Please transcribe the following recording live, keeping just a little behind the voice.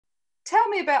tell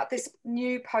me about this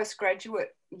new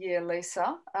postgraduate year,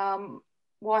 Lisa.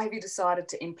 Why have you decided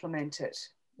to implement it?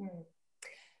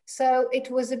 So it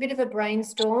was a bit of a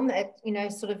brainstorm at,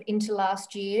 sort of into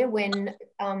last year when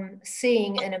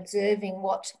seeing and observing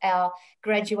what our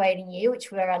graduating year, which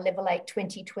were our level 8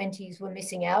 2020s, were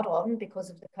missing out on because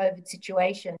of the COVID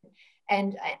situation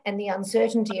and the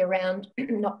uncertainty around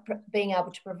not being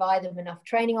able to provide them enough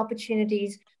training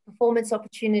opportunities, performance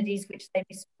opportunities, which they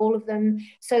missed all of them.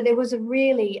 So there was a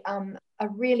really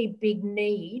big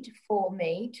need for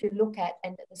me to look at,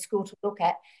 and the school to look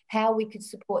at, how we could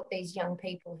support these young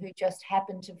people who just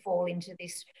happened to fall into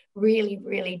this really,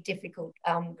 really difficult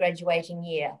graduating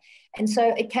year. And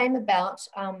so it came about,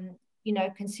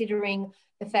 considering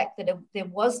the fact that there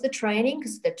was the training,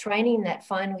 because the training in that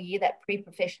final year, that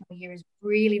pre-professional year, is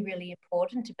really, really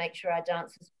important to make sure our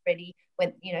dancers are ready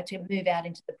when, to move out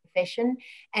into the profession.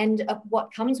 And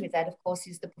what comes with that, of course,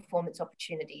 is the performance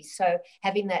opportunities. So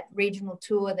having that regional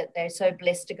tour that they're so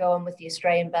blessed to go on with the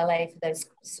Australian Ballet for those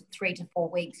 3 to 4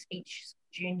 weeks each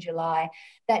June, July,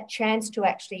 that chance to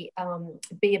actually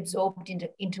be absorbed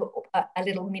into a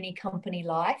little mini company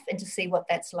life and to see what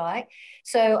that's like.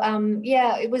 So,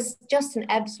 it was just an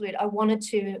absolute, I wanted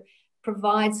to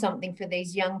provide something for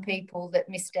these young people that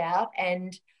missed out,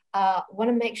 and want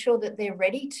to make sure that they're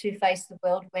ready to face the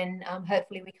world when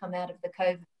hopefully we come out of the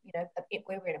COVID,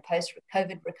 we're in a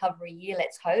post-COVID recovery year,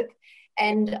 let's hope,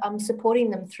 and supporting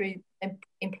them through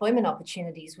employment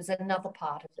opportunities was another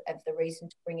part of the reason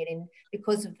to bring it in,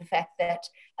 because of the fact that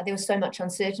there was so much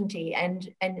uncertainty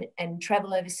and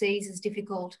travel overseas is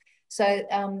difficult. So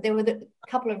there were a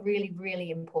couple of really,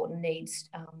 really important needs,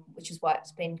 which is why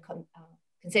it's been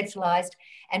conceptualised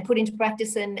and put into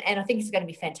practice, and I think it's going to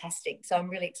be fantastic. So I'm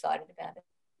really excited about it.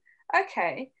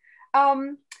 Okay.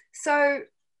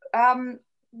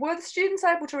 Were the students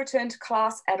able to return to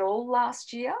class at all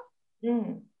last year?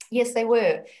 Yes, they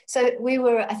were. So we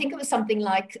were, I think it was something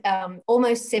like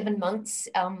almost 7 months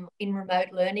in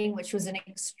remote learning, which was an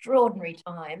extraordinary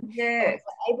time. Yes.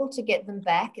 We were able to get them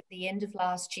back at the end of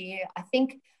last year, I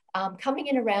think, coming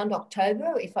in around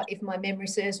October, if my memory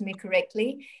serves me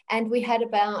correctly. And we had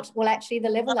actually the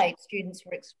level 8 students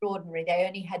were extraordinary. They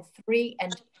only had 3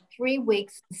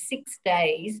 weeks and 6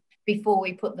 days before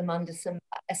we put them under some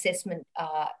assessment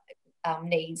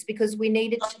needs, because we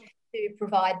needed to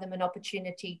provide them an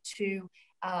opportunity to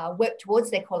work towards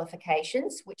their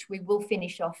qualifications, which we will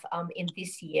finish off in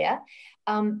this year.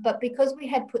 But because we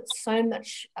had put so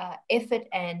much effort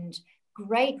and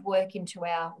great work into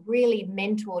our really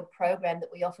mentored program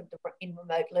that we offered in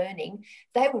remote learning,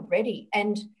 they were ready.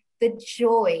 And the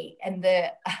joy and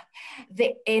the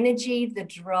energy, the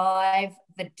drive,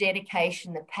 the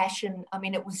dedication, the passion,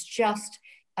 it was just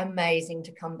amazing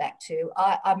to come back to.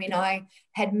 I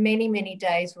had many, many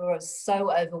days where I was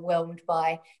so overwhelmed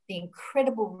by the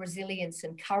incredible resilience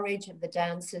and courage of the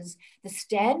dancers, the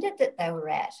standard that they were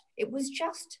at. It was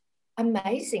just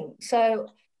amazing. So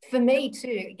for me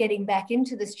too, getting back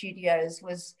into the studios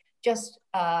was just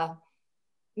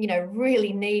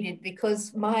really needed,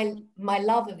 because my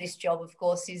love of this job, of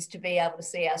course, is to be able to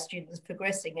see our students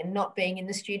progressing, and not being in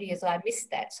the studios, I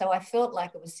missed that. So I felt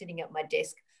like I was sitting at my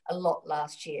desk a lot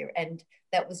last year, and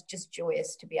that was just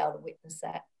joyous to be able to witness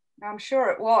that. I'm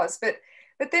sure it was, but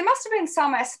there must have been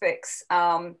some aspects.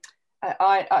 I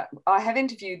have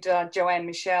interviewed Joanne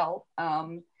Michelle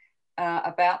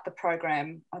about the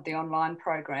program, the online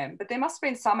program, but there must have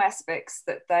been some aspects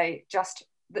that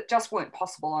just weren't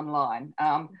possible online,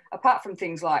 apart from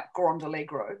things like Grand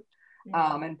Allegro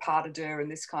and Pas de Deux and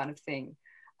this kind of thing.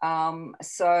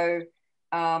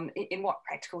 In what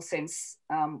practical sense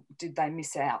did they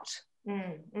miss out?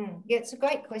 Yeah, it's a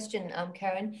great question,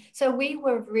 Karen. So we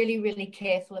were really, really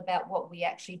careful about what we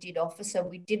actually did offer. So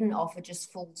we didn't offer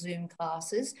just full Zoom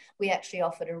classes. We actually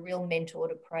offered a real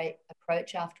mentored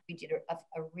approach after we did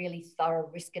a really thorough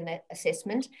risk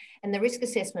assessment. And the risk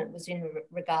assessment was in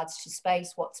regards to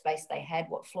space, what space they had,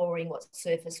 what flooring, what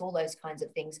surface, all those kinds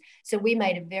of things. So we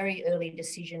made a very early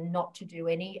decision not to do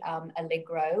any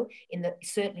Allegro,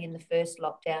 certainly in the first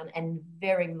lockdown, and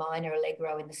very minor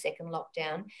Allegro in the second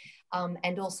lockdown.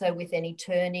 And also with any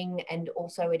turning and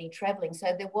also any travelling.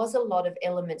 So there was a lot of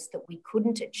elements that we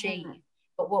couldn't achieve.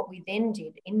 But what we then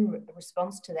did in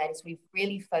response to that is we've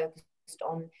really focused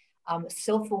on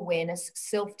self-awareness,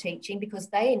 self-teaching, because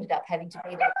they ended up having to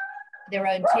be their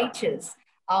own teachers.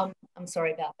 I'm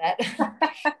sorry about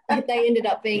that. They ended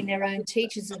up being their own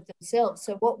teachers of themselves.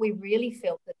 So what we really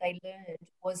felt that they learned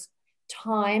was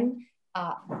time,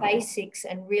 basics,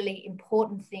 and really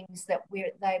important things that they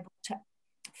were able to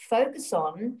focus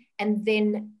on and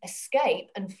then escape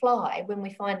and fly when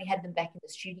we finally had them back in the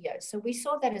studio. So we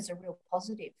saw that as a real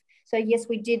positive. So yes,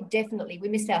 we did definitely, we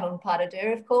missed out on pas de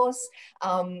deux, of course,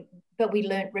 but we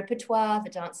learnt repertoire, the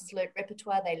dancers learnt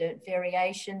repertoire, they learnt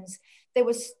variations. There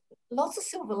was lots of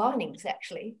silver linings,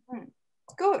 actually.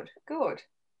 Good, good.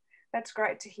 That's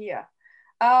great to hear.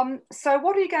 So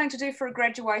what are you going to do for a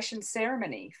graduation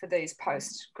ceremony for these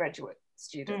postgraduate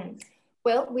students?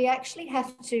 Well, we actually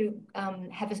have to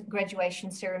have a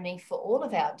graduation ceremony for all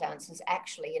of our dancers,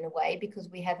 actually, in a way, because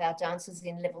we have our dancers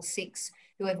in level 6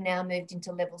 who have now moved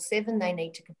into level 7. They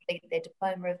need to complete their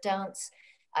diploma of dance.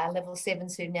 Level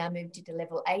 7s who now moved into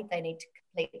level 8, they need to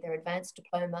complete their advanced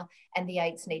diploma, and the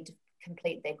 8s need to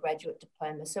complete their graduate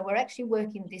diploma. So we're actually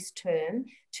working this term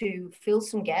to fill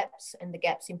some gaps, and the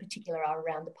gaps in particular are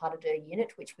around the pas de deux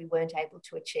unit, which we weren't able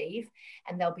to achieve.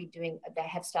 And they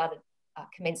have started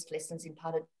commenced lessons in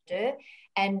pas de deux,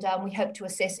 and we hope to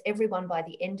assess everyone by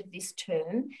the end of this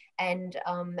term. And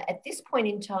at this point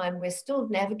in time, we're still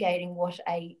navigating what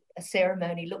a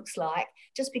ceremony looks like,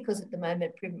 just because at the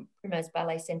moment Primrose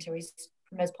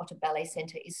Potter Ballet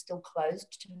Centre is still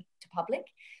closed to public,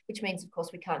 which means, of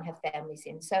course, we can't have families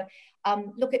in. So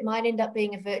look, it might end up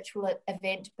being a virtual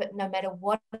event, but no matter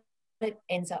what it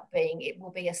ends up being, it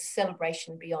will be a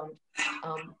celebration beyond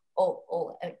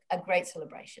or a great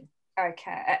celebration.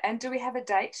 Okay, and do we have a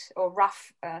date or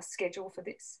rough schedule for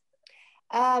this?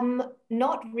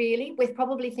 Not really. We're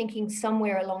probably thinking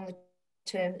somewhere along the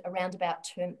term, around about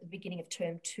the beginning of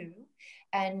term 2.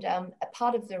 And a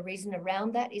part of the reason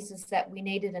around that is that we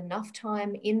needed enough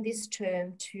time in this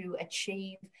term to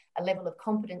achieve a level of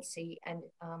competency and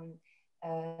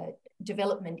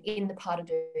development in the pas de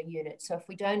deux unit. So if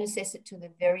we don't assess it to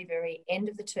the very, very end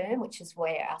of the term, which is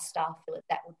where our staff feel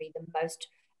that would be the most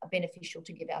beneficial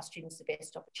to give our students the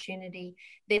best opportunity,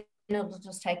 then it'll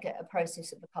just take a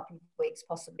process of a couple of weeks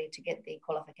possibly to get the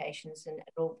qualifications and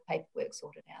all the paperwork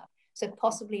sorted out. So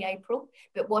possibly April,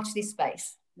 but watch this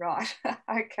space. Right,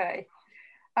 okay.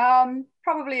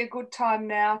 Probably a good time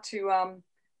now to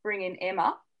bring in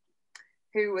Emma,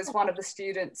 who was one of the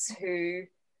students who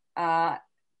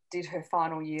did her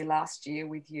final year last year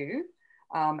with you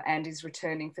and is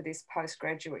returning for this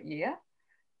postgraduate year.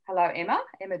 Hello,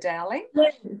 Emma Dowling.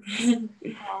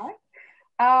 Hi.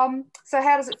 So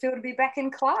how does it feel to be back in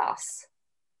class?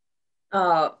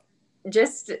 Oh,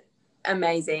 just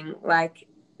amazing. Like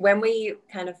when we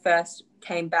kind of first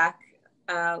came back,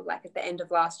 like at the end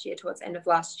of last year, towards the end of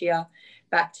last year,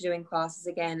 back to doing classes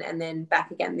again, and then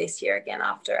back again this year again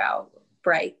after our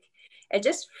break, it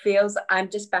just feels I'm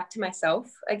just back to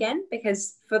myself again,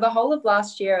 because for the whole of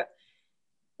last year,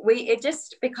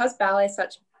 because ballet is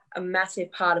such a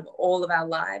massive part of all of our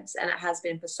lives, and it has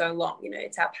been for so long, you know,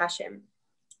 it's our passion,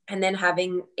 and then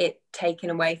having it taken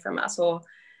away from us, or,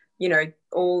 you know,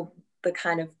 all the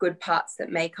kind of good parts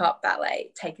that make up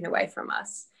ballet taken away from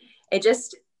us,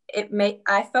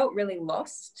 I felt really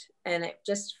lost, and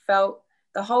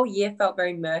the whole year felt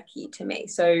very murky to me.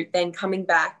 So then coming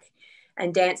back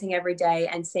and dancing every day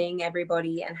and seeing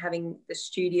everybody and having the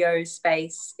studio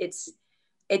space,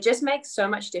 it just makes so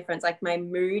much difference. Like my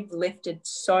mood lifted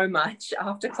so much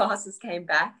after classes came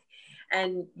back.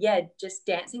 And yeah, just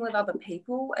dancing with other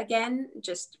people again,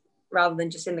 just rather than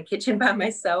just in the kitchen by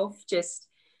myself,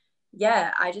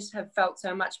 I just have felt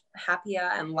so much happier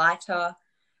and lighter.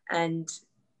 And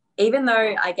even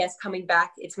though I guess coming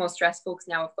back, it's more stressful because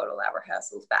now we've got all our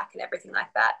rehearsals back and everything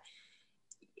like that,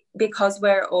 because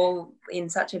we're all in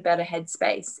such a better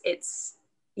headspace, it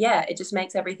just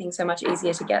makes everything so much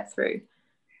easier to get through.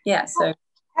 Yeah, so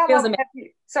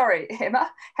sorry,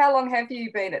 Emma, how long have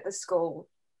you been at the school?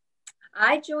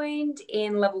 I joined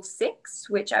in level 6,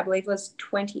 which I believe was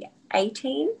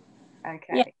 2018.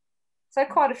 Okay. Yeah. So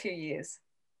quite a few years.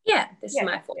 Yeah, this is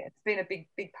my fault. Yeah, it's been a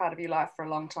big part of your life for a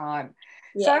long time.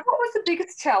 Yeah. So what was the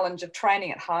biggest challenge of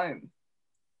training at home?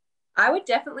 I would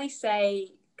definitely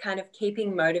say kind of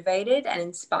keeping motivated and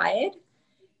inspired,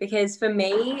 because for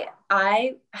me,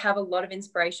 I have a lot of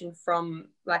inspiration from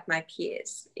like my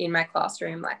peers in my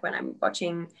classroom, like when I'm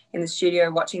watching in the studio,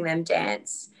 watching them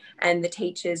dance, and the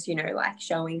teachers, you know, like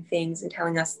showing things and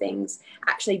telling us things,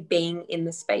 actually being in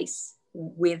the space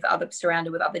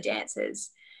surrounded with other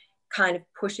dancers kind of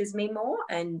pushes me more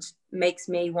and makes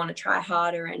me want to try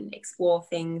harder and explore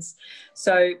things.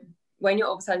 So when you're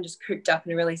all of a sudden just cooped up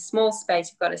in a really small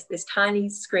space, you've got this tiny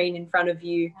screen in front of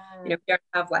you, you know, we don't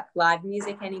have like live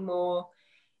music anymore.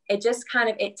 It just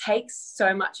it takes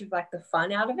so much of like the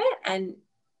fun out of it, and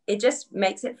it just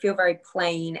makes it feel very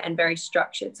plain and very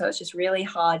structured. So it's just really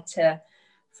hard to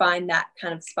find that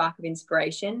kind of spark of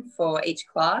inspiration for each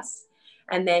class.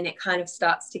 and then it kind of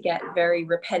starts to get very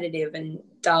repetitive and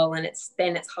dull, and it's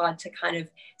hard to kind of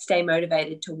stay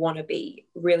motivated to want to be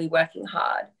really working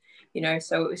hard, you know.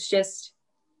 So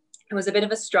it was a bit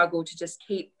of a struggle to just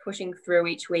keep pushing through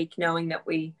each week, knowing that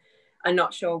we are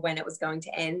not sure when it was going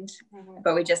to end,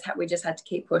 but we just had to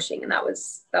keep pushing, and that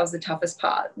was the toughest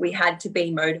part. We had to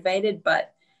be motivated,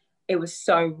 but it was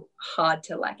so hard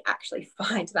to like actually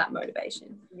find that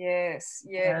motivation. Yes.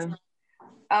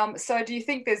 So do you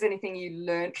think there's anything you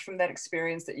learnt from that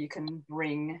experience that you can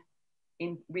bring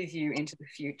in with you into the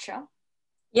future?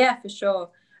 Yeah, for sure.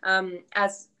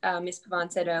 As Miss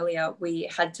Pavane said earlier, we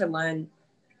had to learn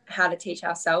how to teach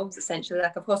ourselves, essentially.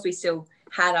 Like, of course we still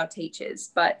had our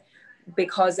teachers, but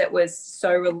because it was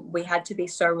we had to be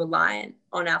so reliant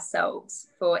on ourselves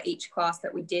for each class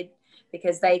that we did,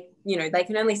 because they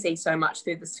can only see so much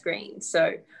through the screen.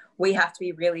 So we have to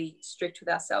be really strict with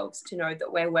ourselves to know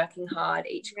that we're working hard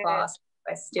each class.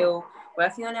 We're still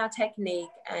working on our technique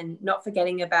and not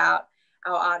forgetting about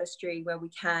our artistry where we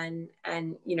can.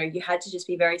 And, you know, you had to just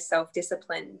be very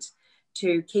self-disciplined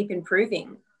to keep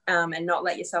improving, and not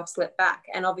let yourself slip back.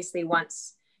 And obviously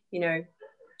once, you know,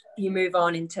 you move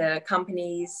on into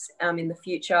companies in the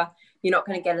future, you're not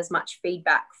going to get as much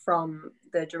feedback from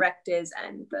the directors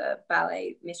and the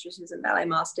ballet mistresses and ballet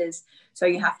masters. So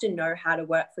you have to know how to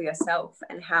work for yourself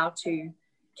and how to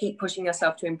keep pushing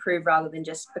yourself to improve rather than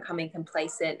just becoming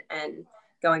complacent and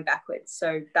going backwards.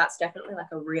 So that's definitely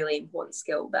like a really important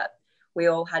skill that we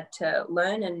all had to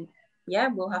learn, and yeah,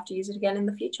 we'll have to use it again in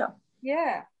the future.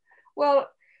 Yeah. Well,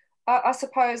 I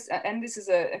suppose, and this is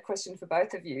a question for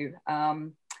both of you,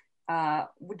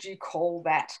 would you call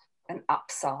that an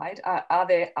upside? Are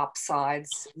there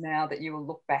upsides now that you will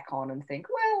look back on and think,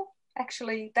 well,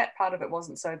 actually, that part of it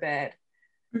wasn't so bad?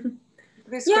 I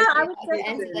would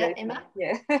answer that, Emma.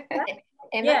 Yeah. Emma?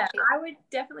 Yeah, I would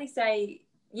definitely say,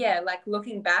 like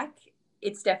looking back,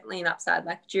 it's definitely an upside.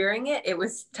 Like during it, it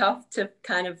was tough to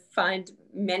kind of find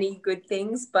many good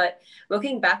things, but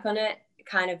looking back on it,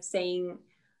 kind of seeing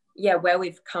where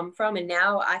we've come from, and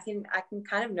now I can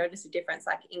kind of notice a difference.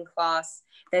 Like in class,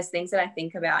 there's things that I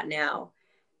think about now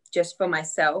just for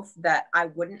myself that I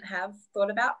wouldn't have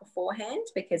thought about beforehand,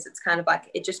 because it's kind of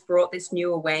like it just brought this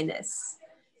new awareness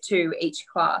to each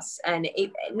class. And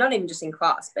not even just in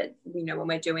class, but you know, when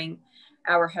we're doing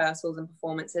our rehearsals and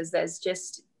performances, there's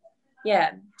just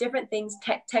different things,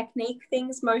 technique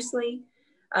things mostly,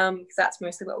 because that's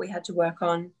mostly what we had to work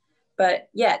on. But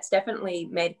yeah, it's definitely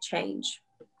made a change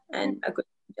and a good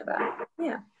thing to that.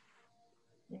 Yeah.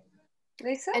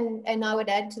 Lisa? And I would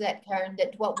add to that, Karen,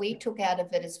 that what we took out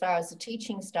of it as far as the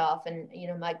teaching staff, and you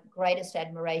know, my greatest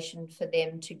admiration for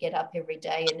them to get up every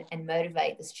day and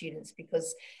motivate the students,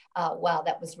 because wow,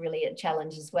 that was really a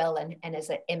challenge as well. And as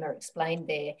Emma explained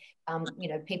there, you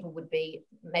know, people would be,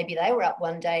 maybe they were up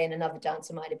one day and another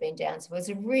dancer might have been down. So it was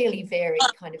a really varied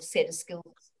kind of set of skills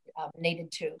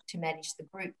needed to manage the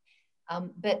group.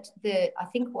 But I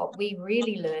think what we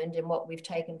really learned and what we've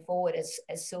taken forward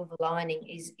as silver lining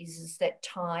is that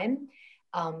time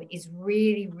is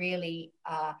really, really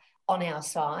on our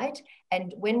side.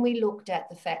 And when we looked at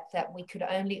the fact that we could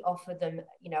only offer them,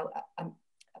 you know,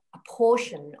 a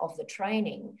portion of the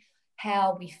training,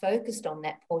 how we focused on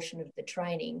that portion of the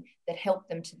training that helped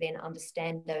them to then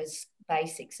understand those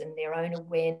basics and their own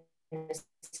awareness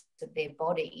of their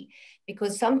body.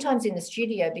 Because sometimes in the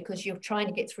studio, because you're trying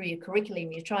to get through your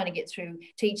curriculum, you're trying to get through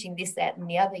teaching this, that and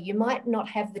the other, you might not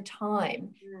have the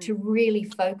time to really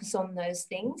focus on those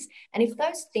things. And if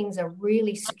those things are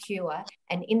really secure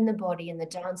and in the body, and the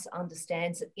dancer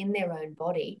understands it in their own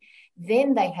body,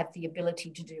 then they have the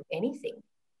ability to do anything.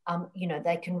 You know,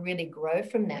 they can really grow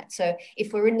from that. So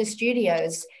if we're in the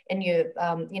studios and you're,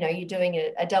 you know, you're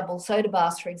doing a double soda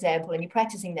bask, for example, and you're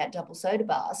practicing that double soda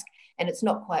bask and it's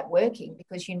not quite working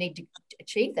because you need to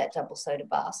achieve that double soda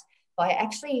bask, by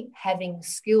actually having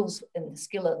skills and the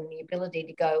skill and the ability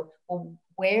to go, well,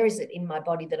 where is it in my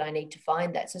body that I need to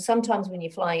find that? So sometimes when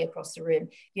you're flying across the room,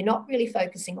 you're not really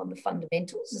focusing on the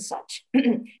fundamentals as such.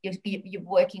 You're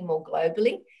working more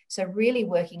globally. So really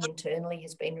working internally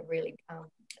has been a really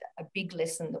a big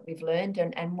lesson that we've learned,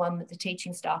 and one that the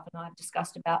teaching staff and I have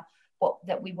discussed about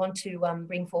that we want to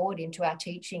bring forward into our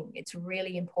teaching. It's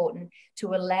really important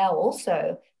to allow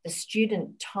also the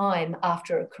student time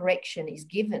after a correction is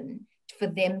given for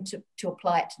them to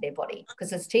apply it to their body.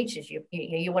 Because as teachers,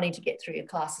 you're wanting to get through your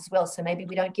class as well. So maybe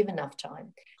we don't give enough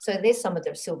time. So there's some of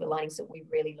the silver linings that we've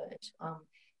really learned.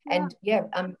 And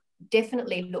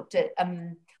definitely looked at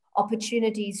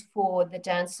opportunities for the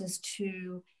dancers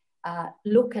to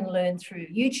look and learn through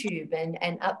YouTube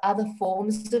and other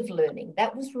forms of learning.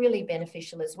 That was really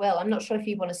beneficial as well. I'm not sure if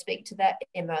you want to speak to that,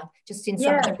 Emma, just in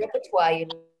some of the repertoire you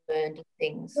learned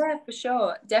things. Yeah, for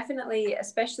sure. Definitely,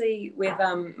 especially with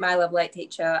my level 8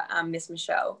 teacher, Miss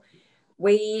Michelle.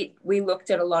 We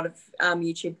looked at a lot of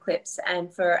YouTube clips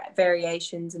and for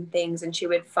variations and things, and she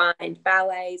would find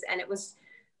ballets, and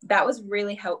that was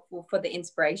really helpful for the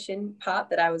inspiration part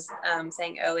that I was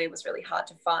saying earlier was really hard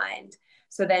to find.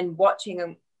 So then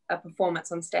watching a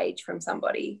performance on stage from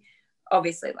somebody,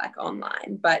 obviously like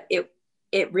online, but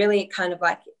it really kind of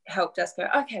like helped us go,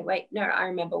 okay, wait, no, I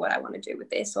remember what I want to do with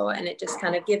this. And it just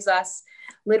kind of gives us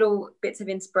little bits of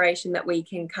inspiration that we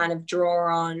can kind of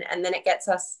draw on. And then it gets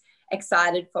us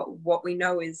excited for what we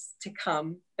know is to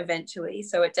come eventually.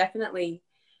 So it definitely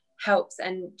helps.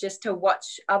 And just to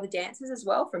watch other dancers as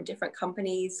well from different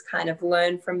companies, kind of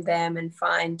learn from them and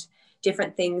find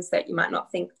different things that you might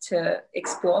not think to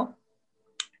explore.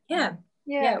 Yeah.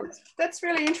 That's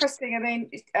really interesting. I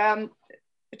mean,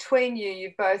 between you,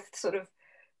 you've both sort of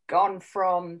gone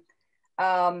from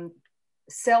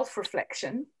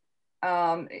self-reflection.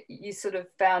 You sort of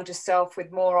found yourself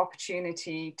with more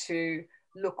opportunity to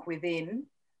look within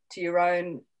to your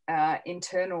own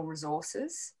internal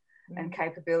resources and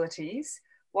capabilities,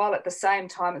 while at the same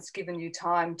time it's given you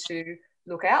time to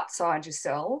look outside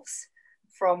yourselves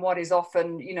from what is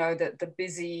often, you know, the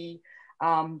busy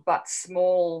but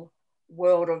small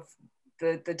world of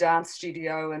the dance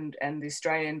studio and the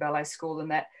Australian Ballet School,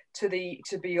 and that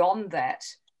to beyond that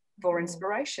for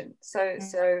inspiration. So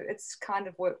it's kind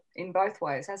of worked in both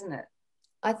ways, hasn't it?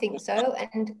 I think so,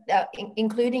 and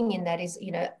including in that is,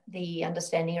 you know, the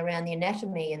understanding around the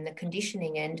anatomy and the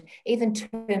conditioning and even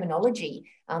terminology.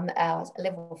 Our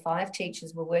level 5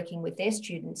 teachers were working with their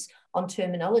students on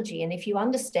terminology, and if you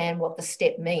understand what the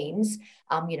step means,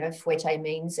 you know, fouette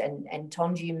means and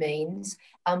tendu means,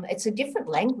 it's a different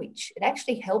language. It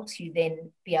actually helps you then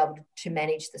be able to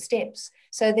manage the steps.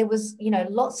 So there was, you know,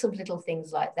 lots of little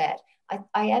things like that.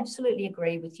 I absolutely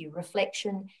agree with you.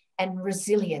 Reflection and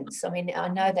resilience. I mean, I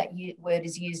know that word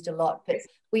is used a lot, but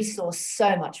we saw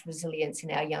so much resilience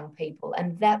in our young people,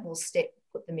 and that will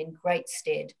put them in great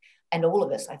stead, and all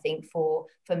of us, I think, for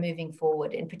moving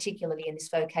forward, and particularly in this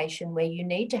vocation where you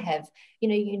need to have, you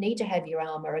know, you need to have your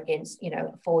armour against, you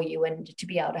know, for you, and to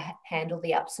be able to handle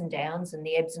the ups and downs and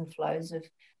the ebbs and flows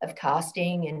of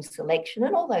casting and selection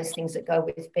and all those things that go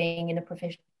with being in a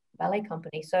professional ballet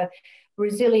company. So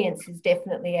resilience is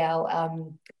definitely our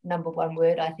number one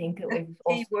word, I think, that we've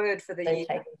key word for the year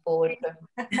taken forward.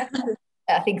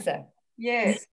 I think so. Yes.